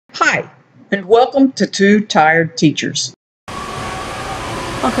Hi, and welcome to Two Tired Teachers.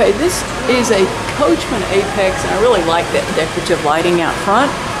 Okay, this is a Coachman Apex, and I really like that decorative lighting out front.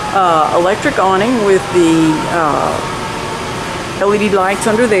 Electric awning with the LED lights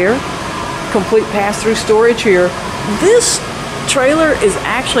under there. Complete pass-through storage here. This trailer is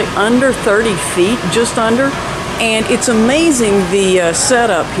actually under 30 feet, just under, and it's amazing the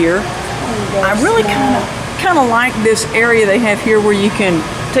setup here. I really kind of like this area they have here where you can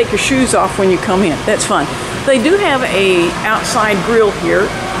take your shoes off when you come in. That's fun. They do have a outside grill here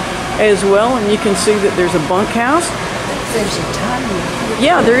as well, and you can see that there's a bunkhouse. There's a tiny.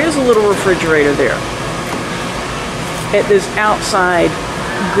 Yeah, there is a little refrigerator there at this outside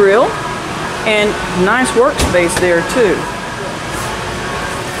grill, and nice workspace there too.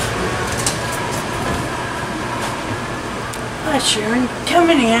 Hi Sharon,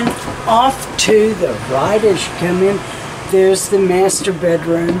 coming in off to the right as you come in, there's the master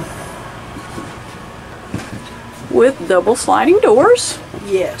bedroom. With double sliding doors.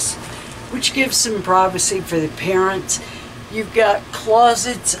 Yes, which gives some privacy for the parents. You've got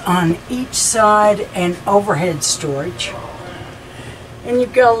closets on each side and overhead storage. And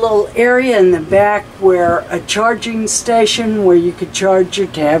you've got a little area in the back where a charging station where you could charge your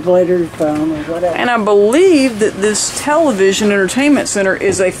tablet or phone or whatever. And I believe that this television entertainment center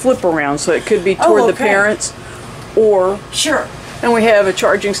is a flip around, so it could be toward the parents or... Sure. And we have a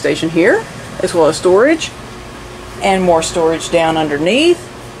charging station here, as well as storage. And more storage down underneath.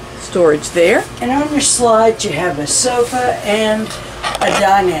 Storage there. And on your slide you have a sofa and a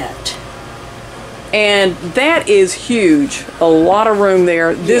dinette. And that is huge. A lot of room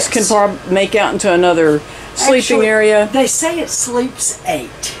there. This can probably make out into another sleeping area. They say it sleeps 8.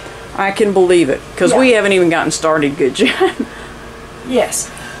 I can believe it, because we haven't even gotten started good yet.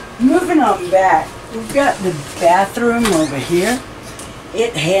 Yes. Moving on back, we've got the bathroom over here.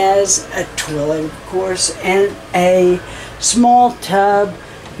 It has a toilet, of course, and a small tub.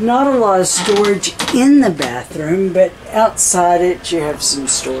 Not a lot of storage in the bathroom, but outside it you have some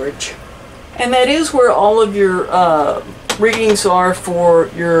storage. And that is where all of your riggings are for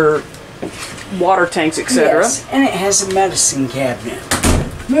your water tanks, etc. Yes, and it has a medicine cabinet.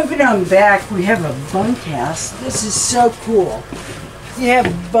 Moving on back, we have a bunkhouse. This is so cool. You have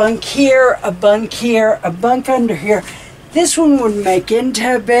a bunk here, a bunk here, a bunk under here. This one would make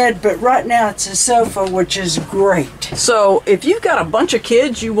into a bed, but right now it's a sofa, which is great. So if you've got a bunch of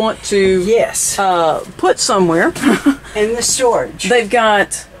kids you want to put somewhere. And the storage. They've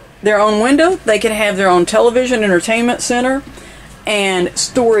got their own window. They can have their own television entertainment center and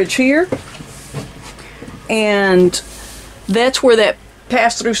storage here. And that's where that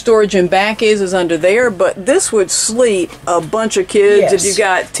pass-through storage in back is under there, but this would sleep a bunch of kids. If you've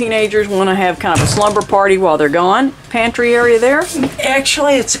got teenagers want to have kind of a slumber party while they're gone. Pantry area there.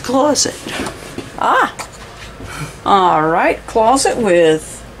 Actually, it's a closet. Ah. All right. Closet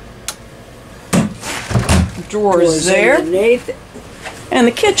with drawers there. Underneath. And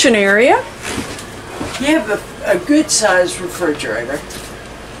the kitchen area. You have a good-sized refrigerator.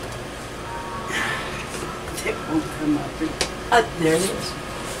 It won't come up. There it is.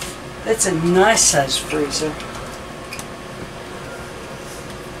 That's a nice-sized freezer.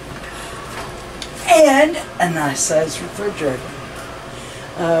 And a nice-sized refrigerator.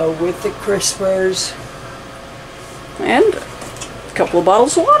 With the crispers. And a couple of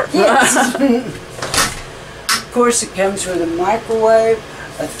bottles of water. Yes. Of course, it comes with a microwave,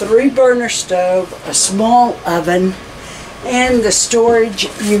 a 3-burner stove, a small oven, and the storage.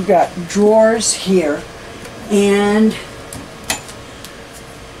 You've got drawers here, and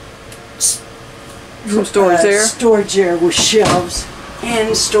some storage there. Storage there with shelves,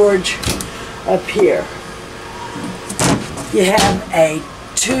 and storage up here. You have a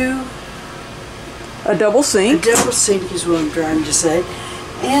double sink. A double sink is what I'm trying to say,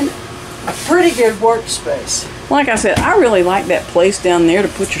 and a pretty good workspace. Like I said, I really like that place down there to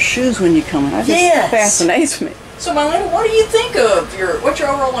put your shoes when you come in. That just fascinates me. So, Marlena, what do you think of what's your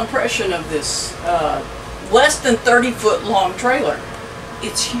overall impression of this less than 30-foot long trailer?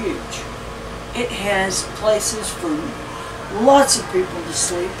 It's huge. It has places for lots of people to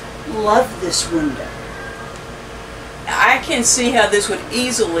sleep. Love this window. I can see how this would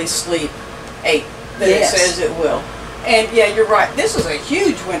easily sleep 8. That it says it will. And yeah, you're right. This is a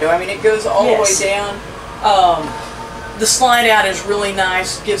huge window. I mean, it goes all the way down. The slide out is really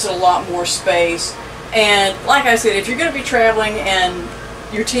nice. Gives it a lot more space. And like I said, if you're going to be traveling and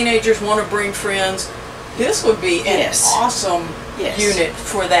your teenagers want to bring friends, this would be an awesome unit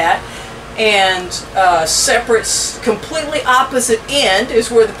for that. And separate, completely opposite end is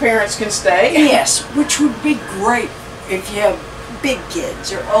where the parents can stay. Yes, which would be great if you have big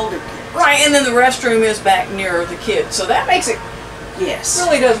kids or older kids. Right, and then the restroom is back near the kids, so that makes it, Yes.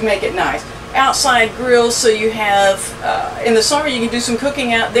 really does make it nice. Outside grills, so you have, in the summer you can do some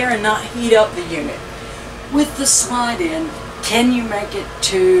cooking out there and not heat up the unit. With the slide-in, can you make it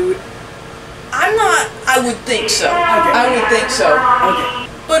to... I would think so. Okay. I would think so.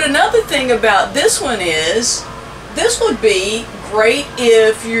 Okay. But another thing about this one is, this would be great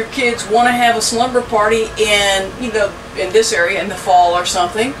if your kids want to have a slumber party in, in this area in the fall or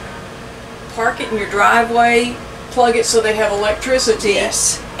something. Park it in your driveway, plug it so they have electricity.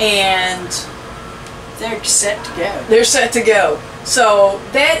 Yes. And they're set to go. They're set to go. So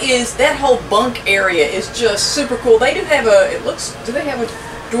that whole bunk area is just super cool. They do have do they have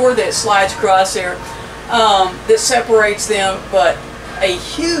a door that slides across there that separates them, but a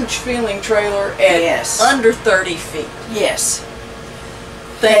huge feeling trailer at under 30 feet. Yes.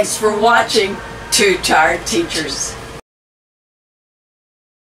 Thanks for watching Two Tired Teachers.